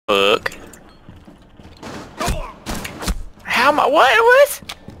How am I?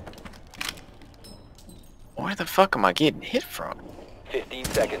 What? Where the fuck am I getting hit from? 15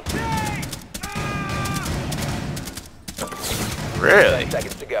 seconds. Really? 10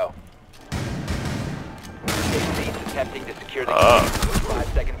 seconds to go. Teams attempting to secure the container.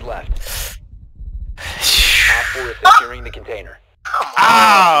 5 seconds left. Op 4 is securing the container.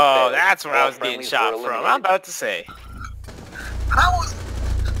 Oh, that's where I was getting shot from. I'm about to say. How was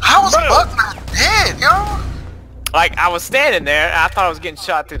Buck not dead, yo? Like, I was standing there, and I thought I was getting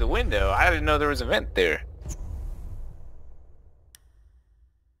shot through the window. I didn't know there was a vent there.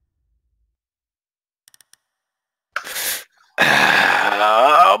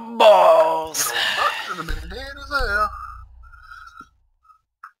 Balls. Buck should have been dead as hell.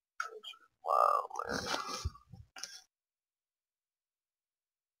 Wow, man.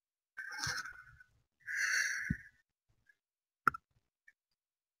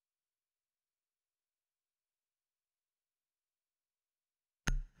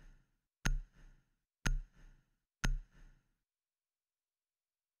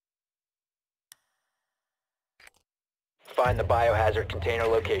 Find the biohazard container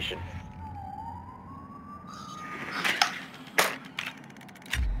location.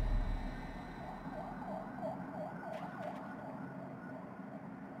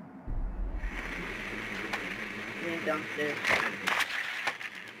 Downstairs.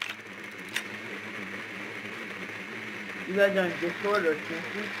 You guys are in Discord or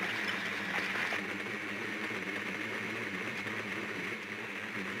TeamSpeak?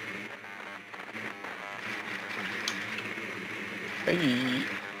 Hey.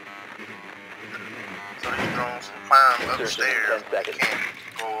 So you going some climb upstairs. 10 seconds. Can't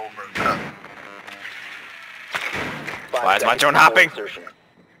go over the top. Why is my drone hopping?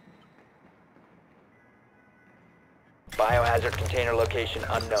 Biohazard container location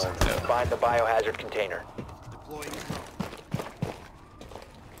unknown. Find the biohazard container.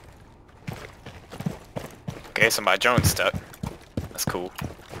 Okay, so my drone's stuck. That's cool.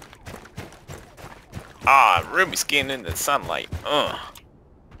 Ah, ruby skin in the sunlight.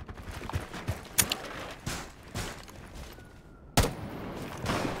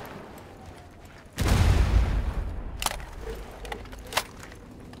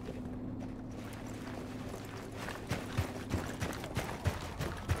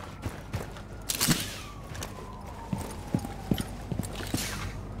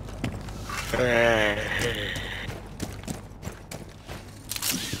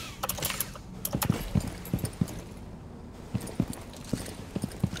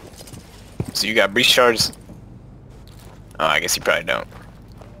 So you got breach charges? Oh, I guess you probably don't.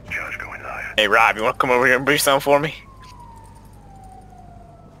 Charge going live. Hey Rob, you wanna come over here and breach something for me?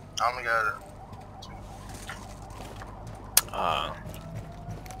 I only got it.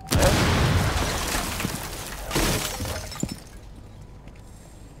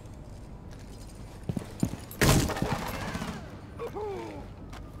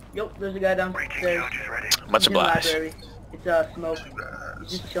 Yep, there's a guy downstairs. Much He's in obliged. library. It's smoke.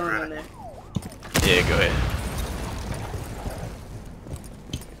 He's just chilling in there. Yeah, go ahead.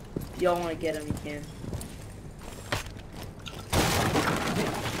 If y'all want to get him, you can.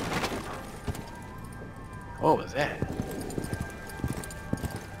 What was that?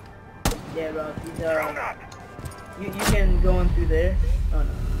 Yeah, Rob. He's you can go in through there. Oh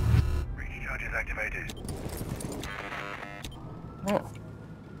no. Breach charges activated. Oh.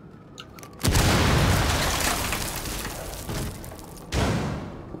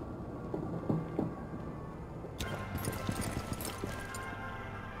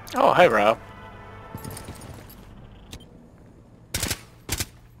 Oh, hey Rob.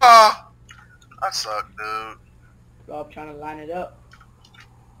 Oh, I suck, dude. Rob trying to line it up.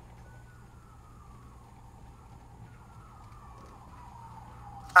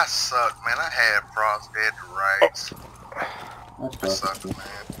 I suck, man. I had Frost dead to rights. I suck,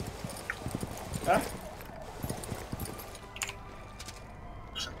 man. Huh?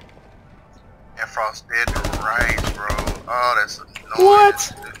 And Frost dead to rights, bro. Oh, that's annoying.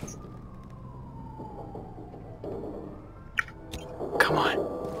 What? Come on.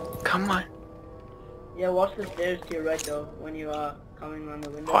 Come on. Yeah, watch the stairs to your right though when you coming on the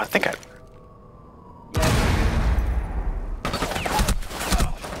window. Oh, I think I...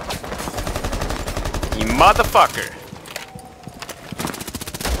 You motherfucker.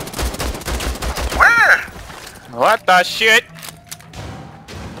 Where? What the shit?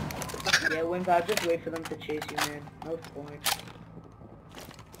 Yeah, Wimp, I'll just wait for them to chase you, man. No point.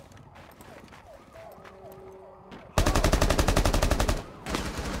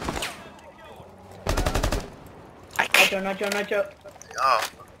 I can't. Nacho. Oh,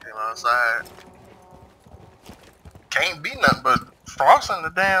 came outside. Can't be nothing but Frost in the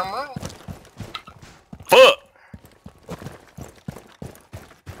damn room. Fuck!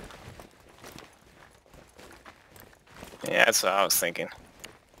 Yeah, that's what I was thinking.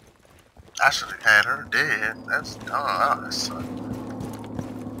 I should have had her dead. That's dumb. Oh, that sucks.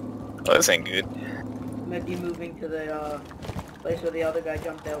 Well, this ain't good. Might be moving to the place where the other guy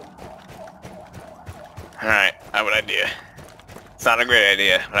jumped out. Alright, I have an idea. It's not a great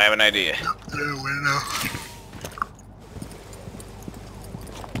idea, but I have an idea.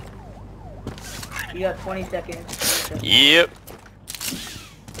 You got 20 seconds. Yep.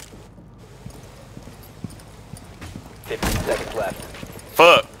 15 seconds left.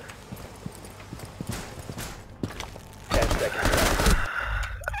 Fuck. 10 seconds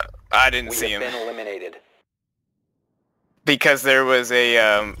left. I didn't We see have him. been eliminated. Because there was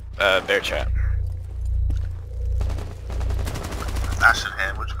a bear trap. I should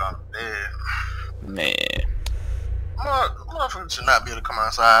have what you call it dead. Man. Motherfuckers should not be able to come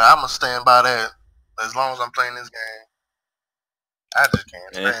outside. I'ma stand by that as long as I'm playing this game. I just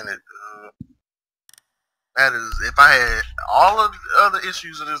can't stand it. That is, if I had all of the other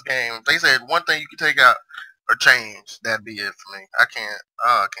issues of this game, if they said one thing you could take out or change, that'd be it for me. I can't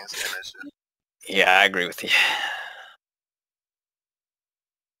stand that shit. Yeah, I agree with you.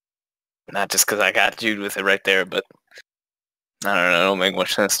 Not just because I got Jude with it right there, but I don't know, it don't make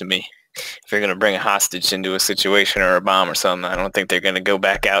much sense to me. If you're going to bring a hostage into a situation or a bomb or something, I don't think they're going to go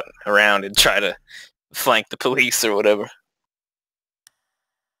back out around and try to flank the police or whatever.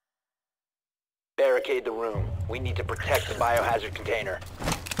 Barricade the room. We need to protect the biohazard container.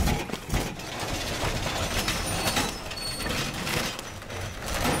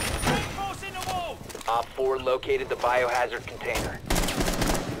 Op 4 located the biohazard container.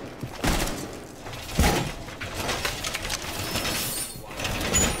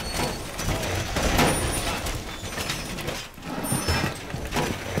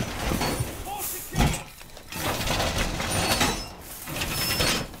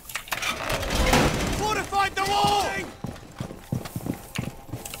 Fortified the wall!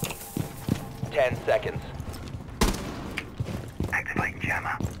 10 seconds. Activate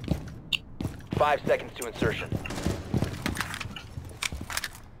jammer. 5 seconds to insertion.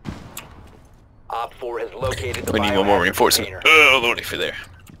 Op 4 has located the We need one more biohazard reinforcement. container. Oh, lordy for there.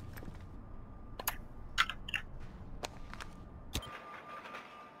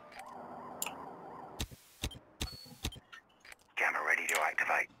 Jammer ready to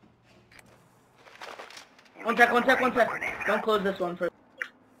activate. One sec. Don't close this one first.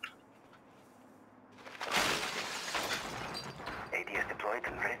 ADS deployed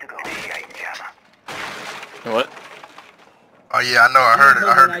and ready to go. Initiate jammer. What? Oh yeah, I know. I heard it.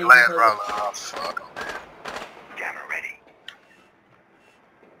 I heard Now the you glass can close rolling. Oh fuck. Jammer ready.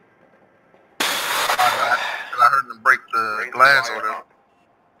 I heard them break the glass or whatever.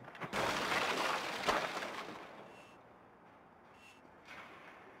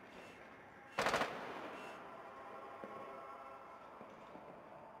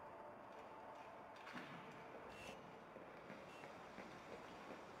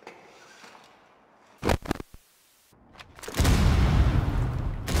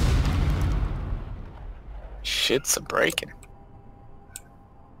 Shit's a breaking.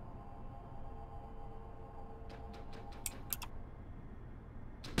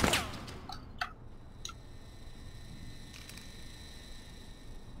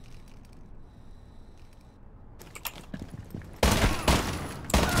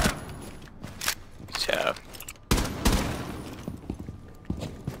 Good job.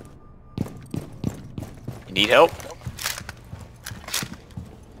 You need help?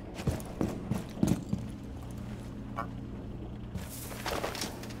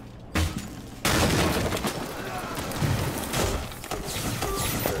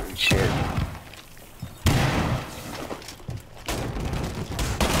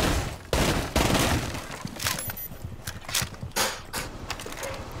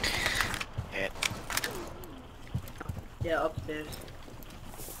 Yeah, upstairs.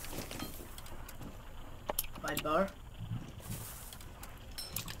 By bar.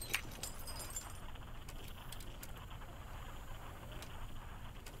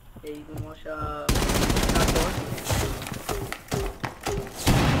 Yeah, you can watch that door.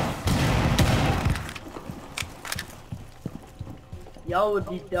 Y'all would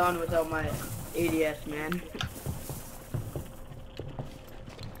be done without my ADS, man.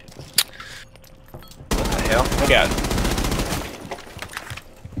 Hell,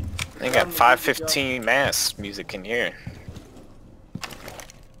 they got 515 mass music in here.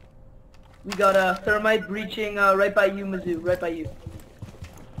 We got a thermite breaching right by you, Mizzou, right by you.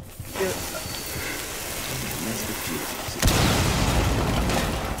 Here.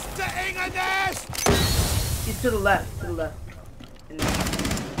 to the left, to the left. And then,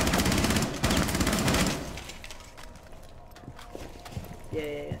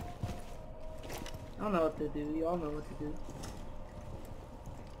 yeah. I don't know what to do. Y'all know what to do.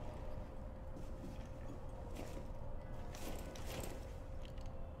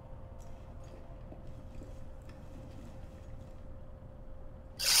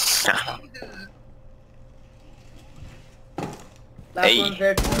 Last Hey. one's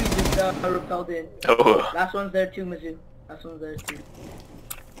there too. He just repelled in. Oh. Last one's there too, Mizzou. Last one's there too.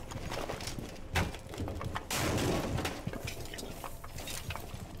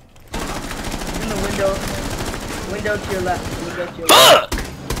 In the window. Window to your left. Window to your left.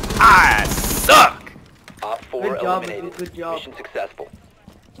 Fuck! I suck! Op 4 Good job, eliminated. good job. Mission successful.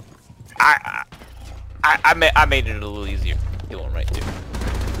 I made it a little easier. He went right too.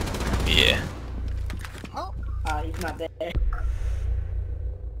 Yeah. He's not there.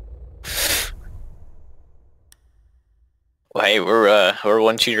 Well, hey, we're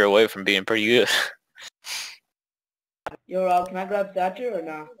one cheater away from being pretty good. Yo, Rob, can I grab Thatcher or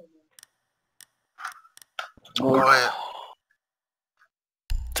no? Go ahead.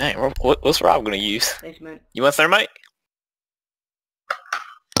 Dang, what's Rob gonna use? Thanks, man. You want thermite?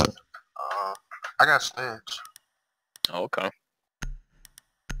 I got Sledge. Oh, okay.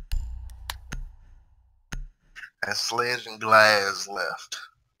 And Sledge and Glass left.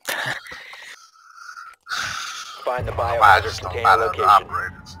 Find the I biohazard just don't container matter the location.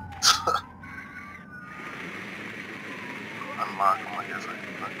 operators. Unlock them, I guess I can.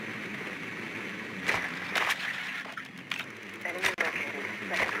 Enemy located.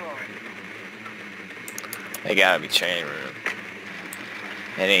 Second floor. They gotta be chain room.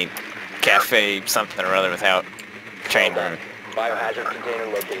 It ain't cafe something or other without chain room. Biohazard container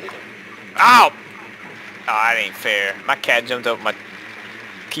located. Ow! Oh, that ain't fair. My cat jumped up my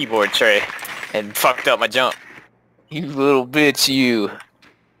keyboard tray and fucked up my jump. You little bitch, you.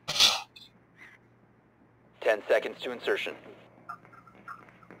 10 seconds to insertion.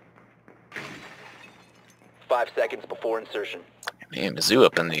 5 seconds before insertion. Man, Mizzou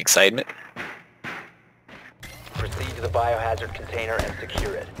up in the excitement. Proceed to the biohazard container and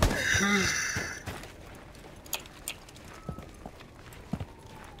secure it.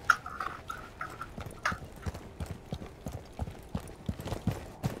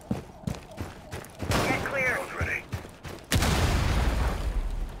 Get clear.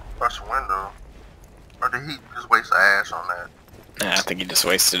 Rush the window. Or did he just waste ash on that? Nah, I think he just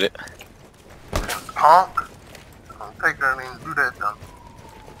wasted it. Honk? Don't take that and even do that though.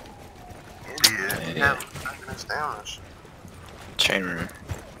 Idiot. Idiot. Yeah, I can understand this. Chain room.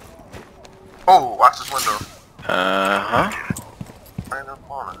 Oh, watch this window. Uh-huh. Right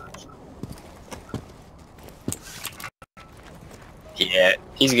up on it. Yeah,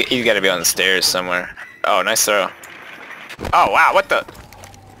 he's got to be on the stairs somewhere. Oh, nice throw. Oh, wow, what the?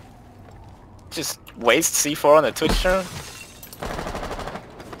 Just waste C4 on the Twitch drone?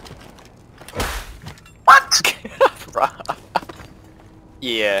 What?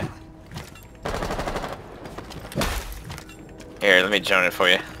 Yeah. Here, let me drone it for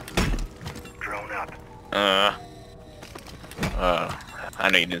you. Drone up. I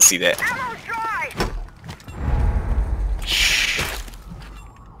know you didn't see that. Ammo's dry.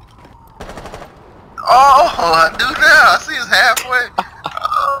 Oh, I do now. I see it's halfway.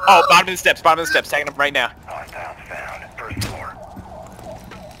 Oh, bottom of the steps, tagging him right now. Hostiles found. First floor.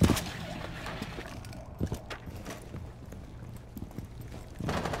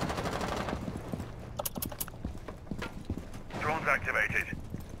 Drones activated.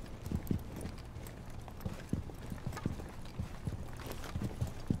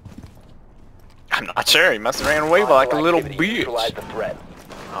 I'm not sure, he must have ran away like a little Activity. bitch. Neutralize the threat.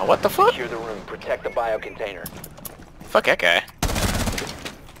 Oh, what the fuck? Secure the room. Protect the bio container. Fuck that guy.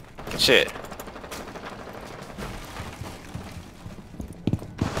 Good shit.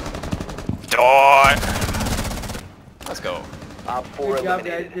 Die! Let's go. Op 4 Good job, guys.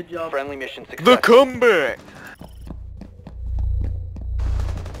 eliminated. Good job. Friendly mission The successful. comeback!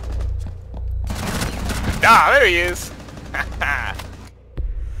 Ah, there he is!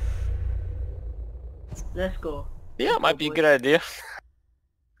 Let's go. Yeah, it might be a good idea.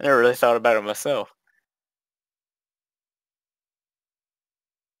 I never really thought about it myself.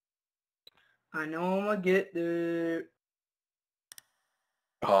 I know I'm gonna get there.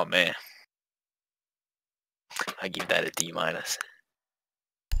 Oh man. I give that a D minus.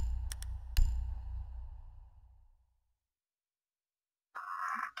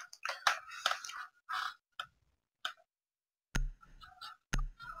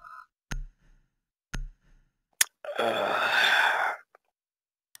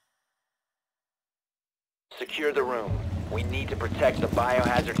 Secure secure the room. We need to protect the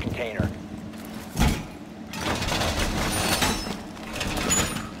biohazard container.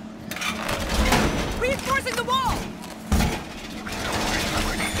 Reinforcing the wall!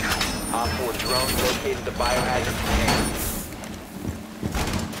 Op 4 drone located the biohazard container.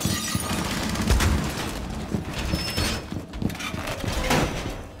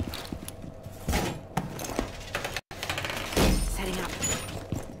 Setting up.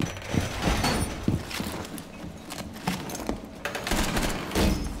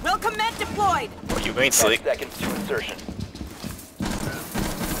 Welcome med deployed! Oh, you ain't 10 slick. seconds to insertion.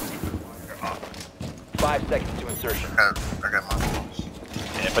 5 seconds to insertion. I got my phones.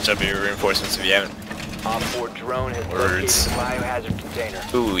 Yeah, punch up your reinforcements if you haven't. Op 4 drone has Words. located the biohazard container.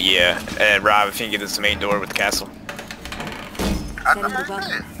 Ooh, yeah. And Rob, if you can get this main door with the castle. I Setting never the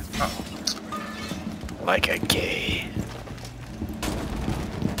button. did. Oh, Like a gay.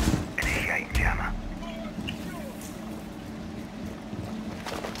 Initiate jammer.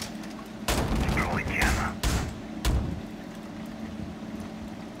 Deploy jammer.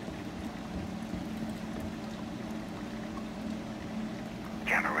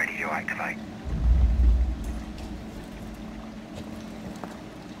 Jammer ready to activate.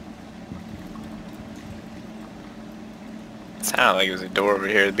 Sounded like it was a door over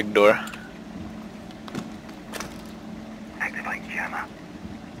here, the big door. Activate jammer.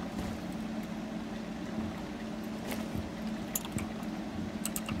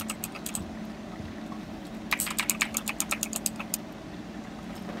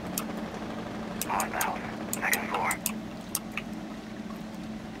 On valve. Second floor.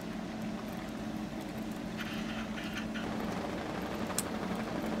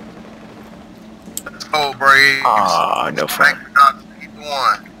 oh Braves. Aw, no fun. Thank God keep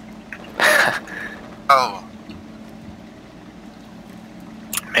one. Oh,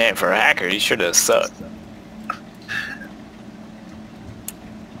 Man, for a hacker, he should have sucked.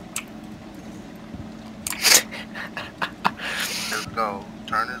 let's go.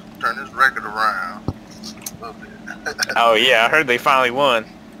 Turn this record around. A little bit. Oh yeah, I heard they finally won.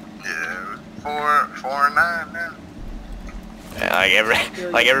 Yeah, 4-9 now. Yeah,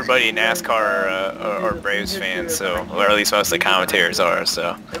 like everybody in NASCAR are Braves fans, so, or at least most of the commentators are.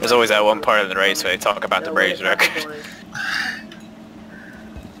 So there's always that one part of the race where they talk about the Braves record.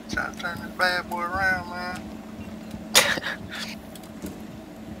 Trying to turn this bad boy around, man.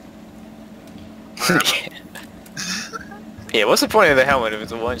 Yeah, what's the point of the helmet if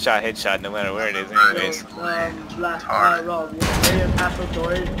it's a one-shot headshot no matter where it is anyways? Rob, where your castle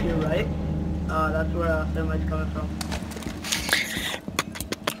door is to your right, that's where thermite's coming from.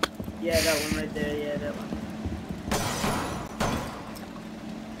 Yeah, that one right there, yeah, that one.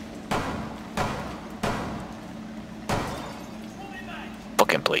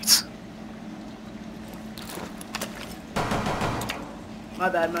 Fucking plates. My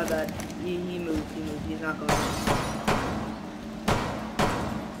bad. He moved, he's not going.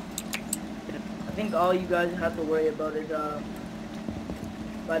 I think all you guys have to worry about is,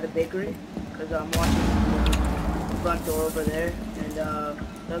 by the bakery, because I'm watching the front door over there, and,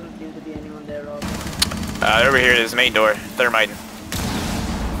 doesn't seem to be anyone there, Rob. Over here is the main door, thermite.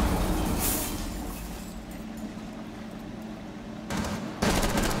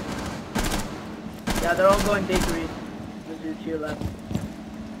 Yeah, they're all going bakery. This is to your left.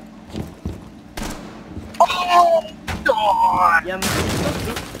 Oh, God. Yeah,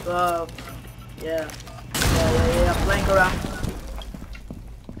 yeah, flank around.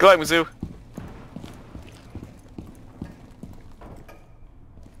 Good luck, Mizzou.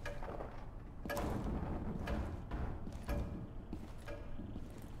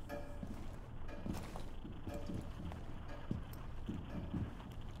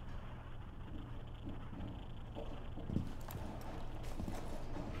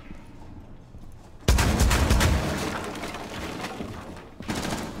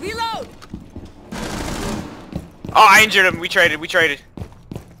 Reload! Oh, I injured him. We traded.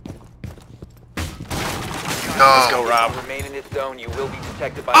 Let's go, Rob. Remain in this zone. You will be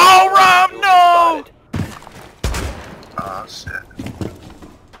detected by. Oh, Rob, no! Oh, shit.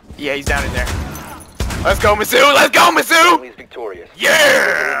 Yeah, he's down in there. Let's go, Mizzou! Let's go, Mizzou! Friendly is victorious.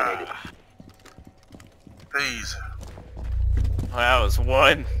 Yeah! Eliminated. Please. Well, that was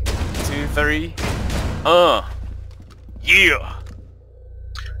 1, 2, 3. Yeah!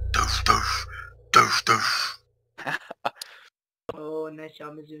 Doof. Oh, nice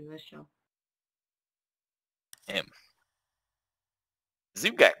job, Mizzou, nice job. Damn.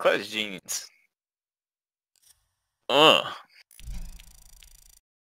 Mizzou got clutch jeans.